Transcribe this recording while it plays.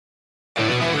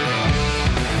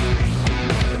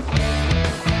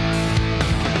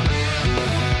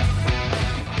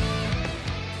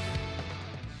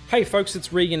Hey folks, it's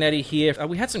Regs and Aady here.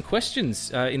 We had some questions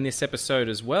in this episode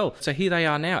as well. So here they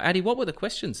are now. Aady, what were the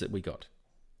questions that we got?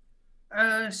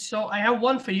 So I have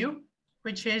one for you,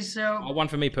 which is One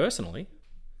for me personally.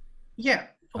 yeah.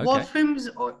 Okay. What films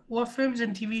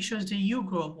and TV shows do you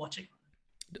grow up watching?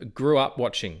 Grew up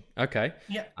watching. Okay.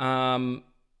 Yeah.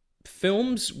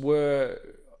 Films were...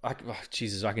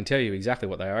 Jesus, I can tell you exactly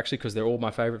what they are actually because they're all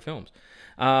my favourite films.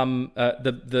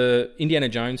 The Indiana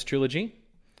Jones trilogy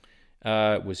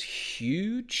was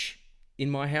huge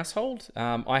in my household.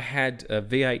 I had a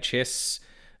VHS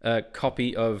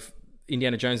copy of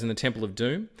Indiana Jones and the Temple of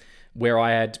Doom where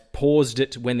I had paused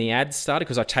it when the ads started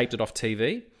because I taped it off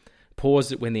TV,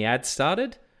 paused it when the ads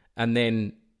started, and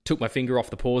then took my finger off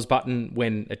the pause button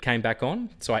when it came back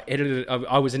on. So I edited it.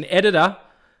 I was an editor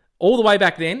all the way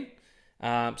back then.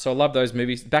 So I love those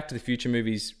movies. Back to the Future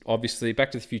movies, obviously.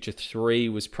 Back to the Future 3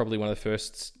 was probably one of the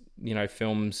first,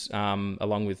 films,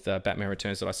 along with Batman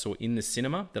Returns that I saw in the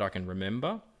cinema that I can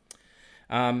remember.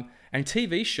 And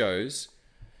TV shows,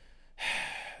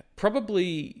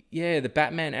 probably, the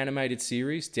Batman animated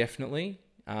series, definitely.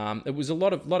 It was a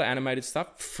lot of animated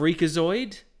stuff.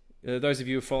 Freakazoid. Those of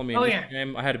you who follow me on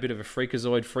Instagram, I had a bit of a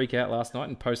Freakazoid freak out last night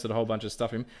and posted a whole bunch of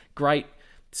stuff. Great,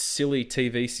 silly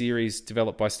TV series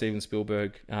developed by Steven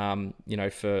Spielberg,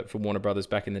 for Warner Brothers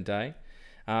back in the day.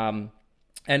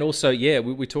 And also,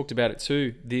 we talked about it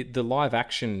too. The live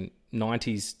action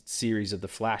 90s series of The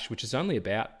Flash, which is only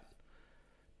about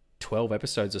 12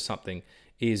 episodes or something,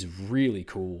 is really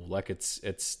cool. Like it's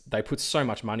they put so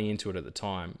much money into it at the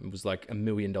time. It was like $1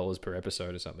 million per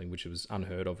episode or something, which was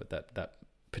unheard of at that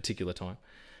particular time.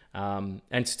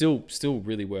 And still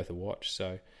really worth a watch.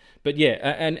 So, but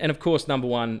and of course, number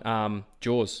one,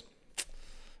 Jaws.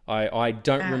 I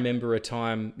don't remember a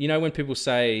time, when people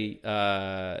say,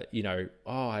 I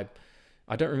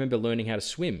don't remember learning how to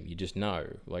swim. You just know,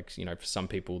 like, for some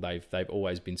people, they've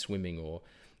always been swimming, or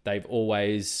they've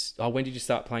always, when did you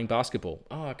start playing basketball?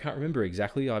 Oh, I can't remember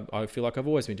exactly. I feel like I've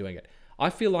always been doing it. I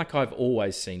feel like I've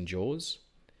always seen Jaws.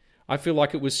 I feel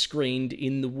like it was screened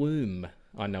in the womb.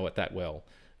 I know it that well.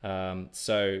 They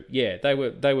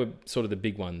were sort of the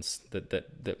big ones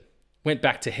that went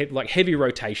back to heavy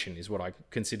rotation is what I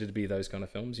consider to be those kind of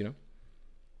films,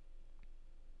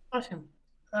 Awesome.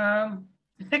 The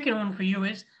second one for you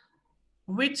is,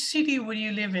 which city would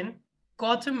you live in?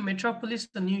 Gotham, Metropolis,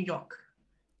 or New York?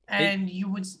 And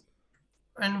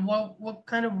what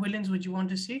kind of villains would you want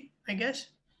to see, I guess?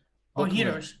 Or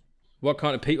heroes? What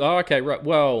kind of people? Oh, okay, right.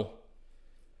 Well,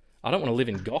 I don't want to live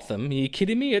in Gotham. Are you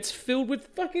kidding me? It's filled with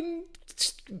fucking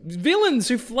villains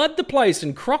who flood the place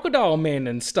and crocodile men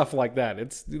and stuff like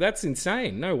that. That's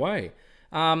insane. No way.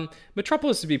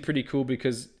 Metropolis would be pretty cool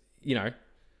because, then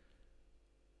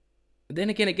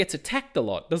again, it gets attacked a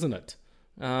lot, doesn't it?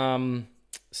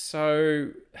 So,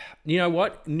 you know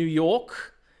what? New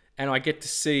York, and I get to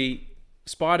see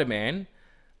Spider-Man,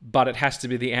 but it has to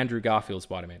be the Andrew Garfield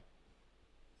Spider-Man.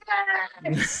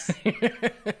 Yes.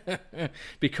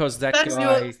 Because that's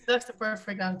the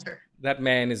perfect answer. That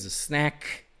man is a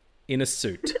snack in a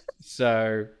suit.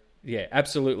 So, yeah,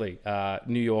 absolutely.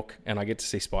 New York, and I get to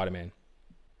see Spider-Man.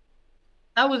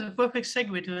 That was a perfect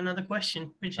segue to another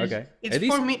question, which is, okay. It's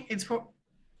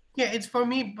for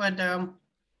me, but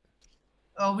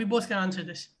we both can answer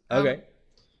this. Okay.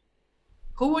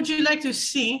 Who would you like to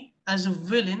see as a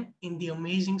villain in The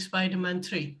Amazing Spider-Man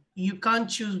 3? You can't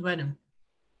choose Venom.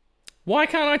 Why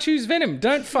can't I choose Venom?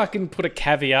 Don't fucking put a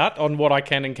caveat on what I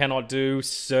can and cannot do,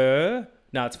 sir.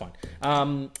 No, it's fine.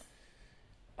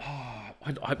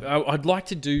 I'd like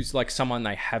to do like someone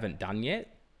they haven't done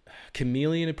yet.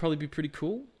 Chameleon would probably be pretty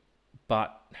cool,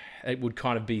 but it would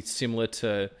kind of be similar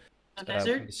to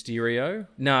Mysterio.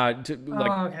 No,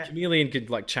 Chameleon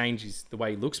could like change the way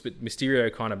he looks, but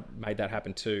Mysterio kind of made that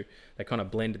happen too. They kind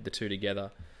of blended the two together.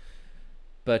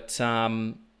 But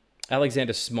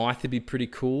Alexander Smythe would be pretty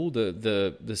cool.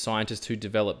 The scientist who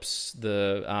develops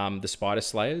the spider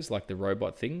slayers, like the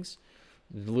robot things.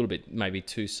 A little bit maybe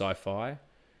too sci-fi,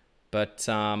 but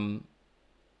Or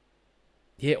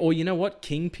you know what,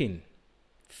 Kingpin,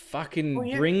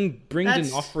 fucking bring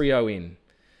D'Onofrio in,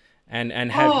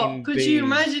 and have him. Could you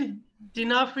imagine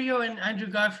D'Onofrio and Andrew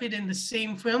Garfield in the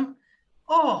same film?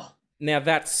 Oh, now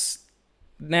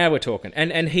we're talking,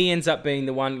 and he ends up being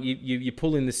the one you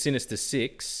pull in the Sinister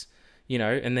Six.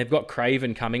 And they've got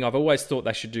Craven coming. I've always thought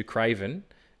they should do Craven,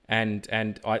 and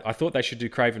I thought they should do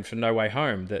Craven for No Way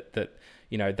Home. That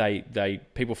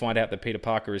people find out that Peter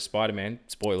Parker is Spider-Man.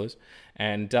 Spoilers,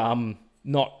 and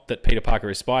not that Peter Parker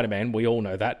is Spider-Man. We all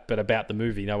know that, but about the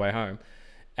movie No Way Home,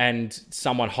 and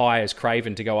someone hires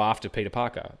Craven to go after Peter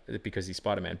Parker because he's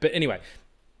Spider-Man. But anyway,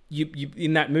 you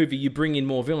in that movie you bring in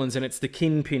more villains, and it's the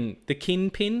Kingpin. The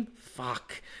Kingpin?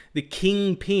 Fuck. The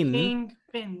Kingpin.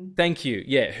 Kingpin. Thank you.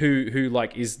 Yeah, who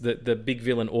like is the big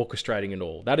villain orchestrating it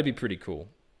all. That'd be pretty cool.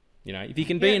 You know, if he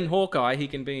can be in Hawkeye, he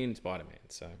can be in Spider-Man.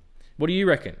 So, what do you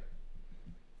reckon?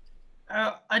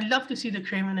 I'd love to see the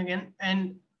Kraven again,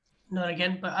 and not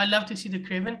again, but I'd love to see the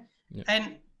Kraven. Yeah.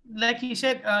 And like you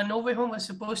said, No Way Home was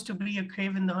supposed to be a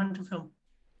Kraven the Hunter film.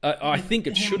 I think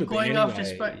it should have been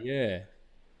anyway. Yeah.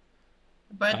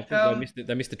 But I think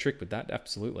they missed the trick with that.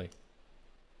 Absolutely.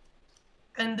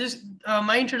 And this,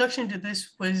 my introduction to this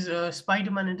was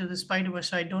Spider-Man Into the Spider-Verse.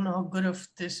 So I don't know how good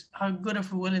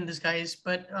of a villain this guy is,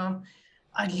 but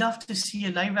I'd love to see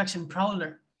a live-action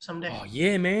Prowler someday. Oh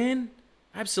yeah, man.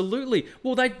 Absolutely.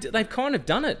 Well, they've kind of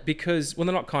done it because, well,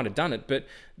 they're not kind of done it, but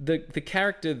the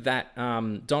character that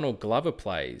Donald Glover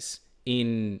plays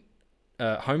in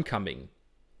Homecoming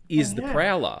is the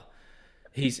Prowler.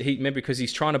 Remember, because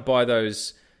he's trying to buy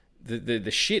those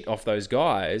the shit off those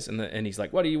guys, and he's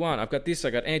like, "What do you want? I've got this. I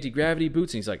got anti-gravity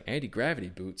boots." And he's like, "Anti-gravity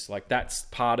boots?" Like that's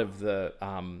part of the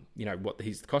what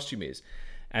his costume is.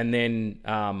 And then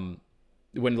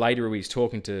when later he's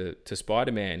talking to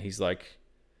Spider-Man, he's like,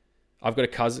 I've got a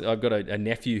cousin, I've got a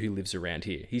nephew who lives around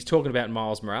here. He's talking about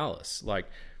Miles Morales. Like,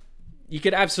 you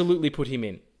could absolutely put him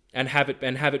in and have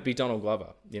it be Donald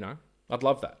Glover. You know, I'd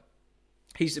love that.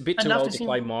 He's a bit too old to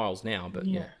play Miles now, but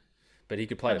yeah, but he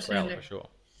could play the Prowler for sure.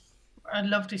 I'd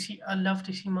love to see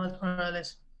Miles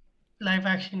Morales live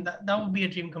action. That would be a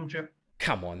dream come true.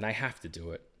 Come on, they have to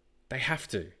do it. They have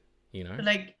to, you know.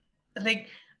 Like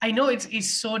I know it's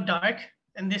so dark,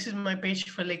 and this is my page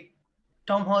for like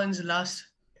Tom Holland's last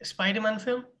Spider-Man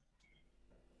film.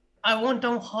 I want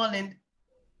Tom Holland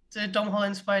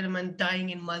Spider-Man dying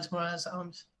in Miles Morales'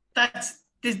 arms.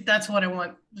 That's what I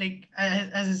want. Like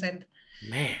as I said,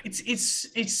 man,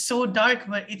 it's so dark,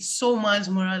 but it's so Miles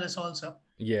Morales also.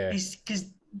 Yeah, because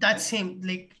that's him.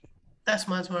 Like that's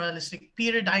Miles Morales. Like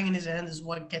Peter dying in his hands is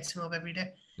what gets him up every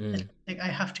day. Like I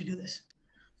have to do this.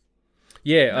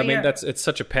 Yeah, I mean it's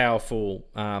such a powerful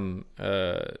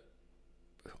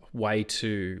way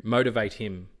to motivate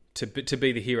him to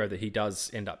be the hero that he does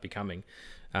end up becoming.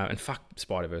 And fuck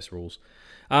Spider-Verse rules.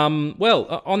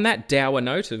 Well, on that dour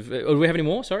note of, do we have any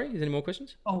more? Sorry, is there any more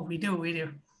questions? Oh, we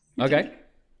do. Okay.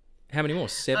 How many more?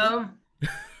 7?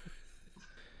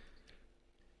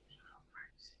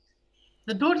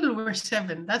 The total were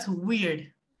 7. That's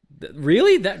weird.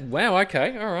 Really? Wow.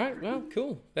 Okay. All right. Well,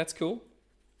 cool. That's cool.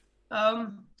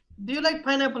 Do you like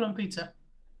pineapple on pizza?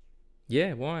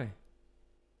 Yeah. Why?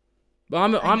 Well,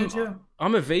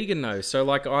 I'm a vegan though, so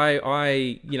like hang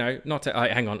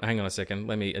on a second.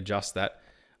 Let me adjust that.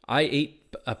 I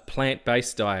eat a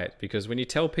plant-based diet because when you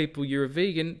tell people you're a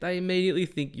vegan, they immediately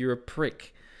think you're a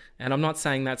prick. And I'm not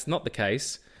saying that's not the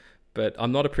case, but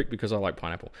I'm not a prick because I like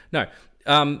pineapple. No.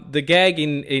 The gag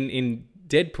in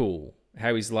Deadpool,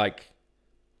 how he's like,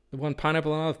 the one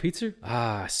pineapple and olive pizza?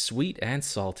 Ah, sweet and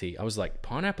salty. I was like,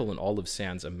 pineapple and olive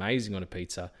sounds amazing on a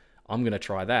pizza. I'm going to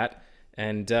try that.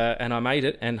 And I made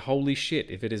it, and holy shit,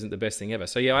 if it isn't the best thing ever.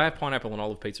 So yeah, I have pineapple and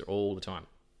olive pizza all the time.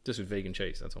 Just with vegan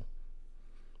cheese, that's all.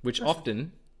 Which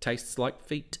often tastes like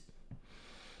feet.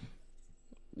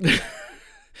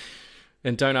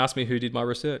 And don't ask me who did my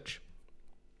research.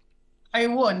 I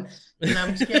won, and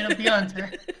I'm scared of the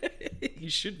answer. You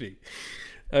should be.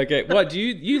 Okay, what, do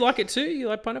you like it too? You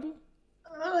like pineapple?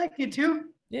 I like it too.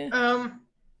 Yeah.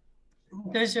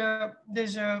 There's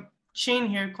a chain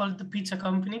here called the Pizza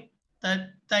Company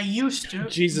that used to.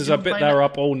 Jesus, I bet they were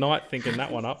up all night thinking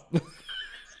that one up.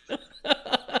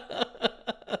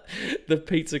 The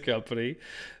Pizza Company.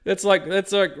 That's like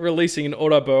releasing an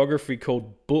autobiography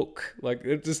called Book. Like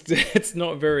it's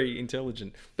not very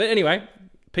intelligent. But anyway,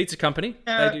 Pizza Company.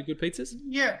 They do good pizzas.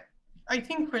 Yeah, I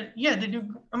think they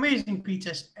do amazing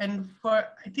pizzas. And I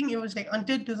think it was like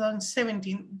until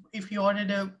 2017, if you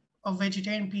ordered a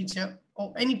vegetarian pizza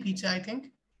or any pizza, I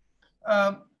think,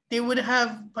 they would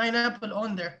have pineapple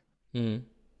on there. Mm.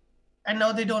 And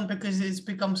now they don't because it's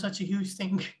become such a huge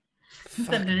thing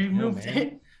that they removed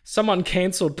it. Someone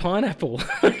cancelled pineapple.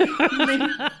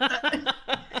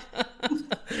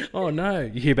 Oh no,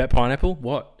 you hear about pineapple?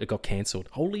 What? It got cancelled.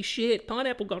 Holy shit,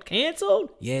 pineapple got cancelled?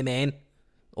 Yeah, man.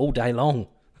 All day long.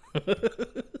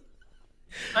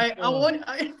 I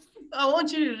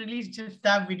want you to release just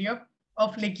that video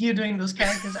of like you doing those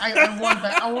characters. I want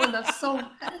that. I want that so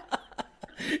bad.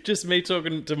 Just me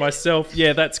talking to myself.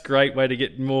 Yeah, that's a great way to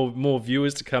get more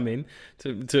viewers to come in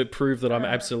to prove that I'm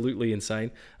absolutely insane.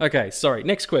 Okay, sorry.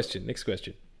 Next question.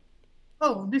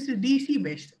 Oh, this is DC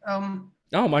based.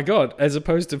 Oh my god, as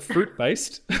opposed to fruit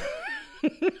based.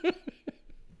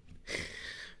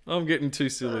 I'm getting too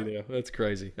silly now. That's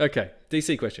crazy. Okay,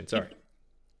 DC question. Sorry.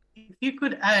 If you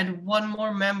could add one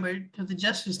more member to the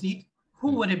Justice League,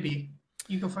 who would it be?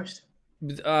 You go first.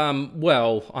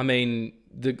 Well, I mean,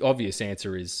 the obvious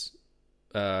answer is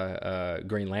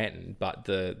Green Lantern, but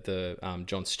the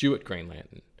John Stewart Green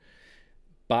Lantern.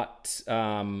 But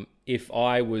if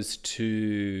I was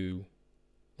to,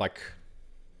 like,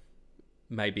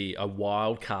 maybe a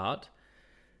wild card,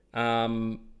 oh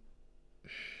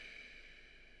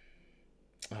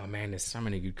man, there's so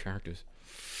many good characters.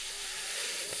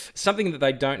 Something that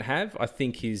they don't have, I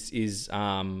think, is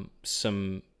some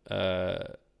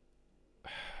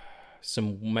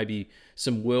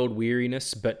world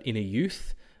weariness, but in a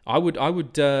youth. I would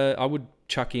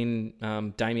chuck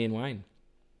in Damian Wayne.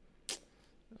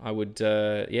 I would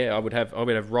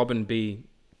have Robin be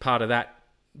part of that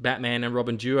Batman and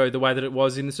Robin duo the way that it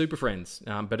was in the Super Friends.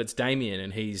 But it's Damian,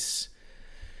 and he's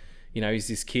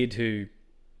this kid who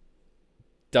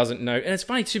doesn't know. And it's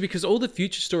funny too, because all the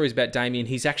future stories about Damian,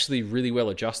 he's actually really well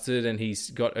adjusted, and he's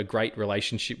got a great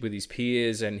relationship with his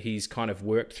peers, and he's kind of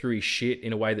worked through his shit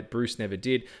in a way that Bruce never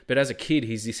did. But as a kid,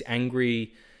 he's this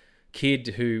angry kid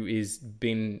who is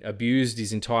been abused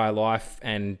his entire life,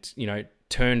 and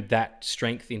turned that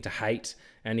strength into hate,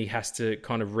 and he has to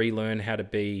kind of relearn how to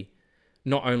be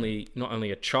not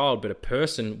only a child but a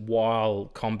person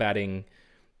while combating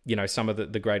some of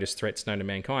the greatest threats known to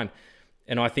mankind.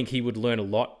 And I think he would learn a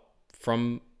lot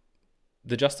from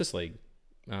the Justice League.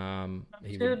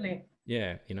 Absolutely.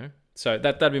 So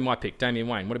that'd be my pick, Damian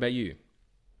Wayne. What about you?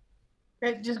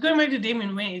 Just going back to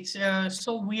Damian Wayne, it's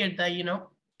so weird that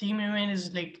Damian Wayne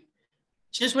is like,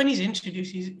 just when he's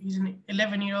introduced, he's an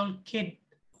 11-year-old kid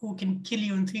who can kill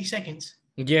you in 3 seconds.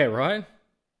 Yeah, right?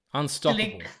 Unstoppable.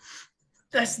 Like,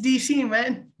 that's DC,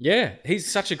 man. Yeah,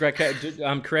 he's such a great character.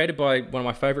 Created by one of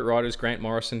my favorite writers, Grant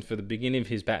Morrison, for the beginning of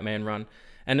his Batman run.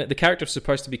 And the character was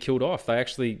supposed to be killed off. They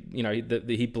actually,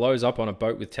 he blows up on a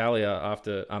boat with Talia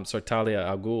Talia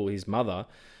al Ghul, his mother,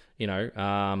 his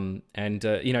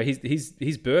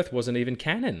birth wasn't even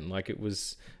canon. Like it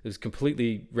was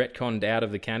completely retconned out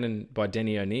of the canon by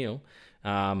Denny O'Neil,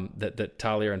 that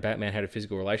Talia and Batman had a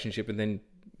physical relationship, and then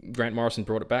Grant Morrison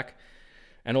brought it back,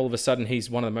 and all of a sudden he's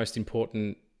one of the most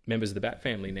important members of the Bat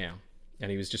family now,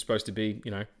 and he was just supposed to be,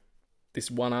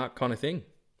 this one arc kind of thing.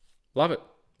 Love it.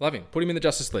 Love him. Put him in the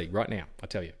Justice League right now, I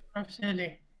tell you.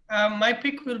 Absolutely. My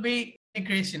pick will be Dick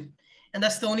Grayson, and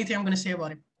that's the only thing I'm going to say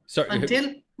about him. So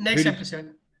until next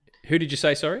episode. Who did you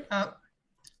say, sorry?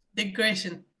 Dick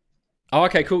Grayson. Oh,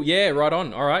 okay, cool. Yeah, right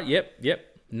on. All right, yep.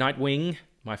 Nightwing,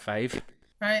 my fave.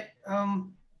 Right.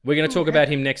 We're going to talk about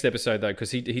him next episode, though, because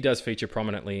he does feature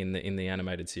prominently in the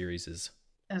animated series.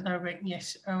 That's not right.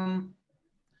 Yes.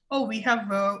 We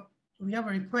have a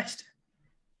request.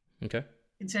 Okay.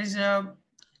 It says,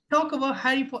 talk about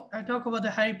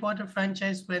the Harry Potter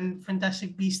franchise when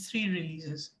Fantastic Beasts 3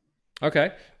 releases.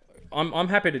 Okay. I'm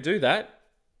happy to do that.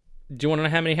 Do you want to know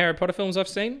how many Harry Potter films I've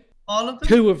seen? All of them?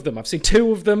 2 of them. I've seen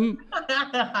 2 of them.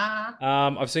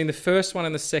 I've seen the first one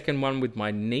and the second one with my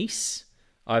niece.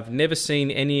 I've never seen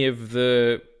any of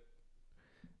the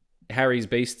Harry's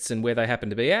Beasts and Where They Happen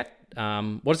to Be At.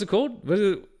 What is it called?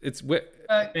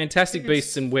 Fantastic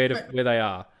Beasts and Where They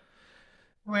Are.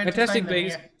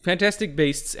 Fantastic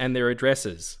Beasts and Their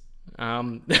Addresses.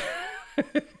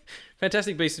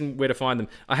 Fantastic Beasts and Where to Find Them.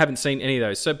 I haven't seen any of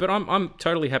those. But I'm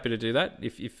totally happy to do that.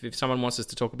 If someone wants us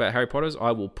to talk about Harry Potter's,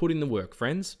 I will put in the work,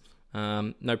 friends.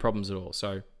 No problems at all.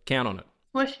 So count on it.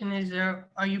 Question is, are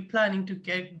you planning to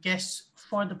get guests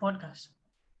for the podcast?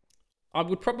 I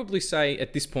would probably say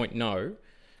at this point no,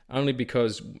 only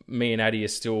because me and Addie are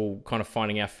still kind of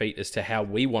finding our feet as to how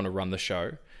we want to run the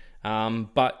show.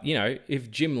 But,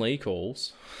 if Jim Lee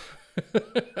calls,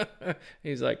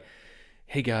 he's like,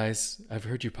 hey guys, I've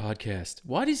heard your podcast.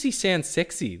 Why does he sound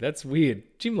sexy? That's weird.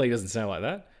 Jim Lee doesn't sound like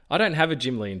that. I don't have a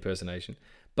Jim Lee impersonation.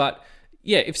 But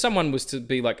yeah, if someone was to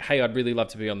be like, hey, I'd really love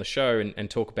to be on the show and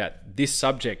talk about this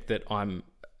subject that I'm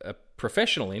a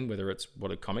professional in, whether it's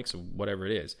comics or whatever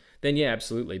it is, then yeah,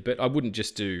 absolutely. But I wouldn't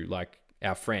just do like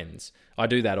our friends. I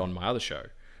do that on my other show.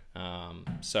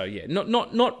 So yeah,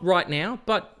 not right now,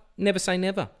 but never say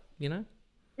never, Yeah,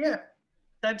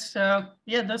 that's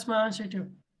my answer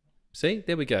too. See,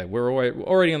 there we go. We're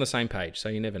already on the same page, so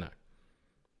you never know.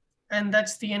 And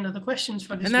that's the end of the questions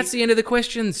for this And that's week. the end of the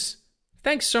questions.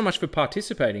 Thanks so much for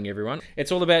participating, everyone.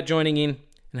 It's all about joining in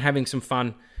and having some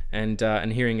fun and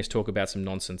hearing us talk about some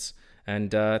nonsense.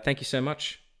 And thank you so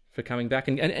much for coming back.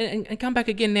 And come back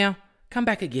again now. Come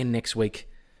back again next week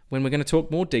when we're going to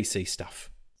talk more DC stuff.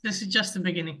 This is just the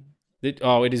beginning. It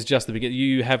is just the beginning.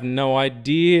 You have no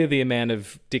idea the amount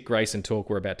of Dick Grayson talk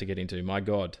we're about to get into. My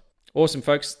God. Awesome,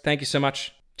 folks. Thank you so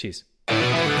much. Cheers.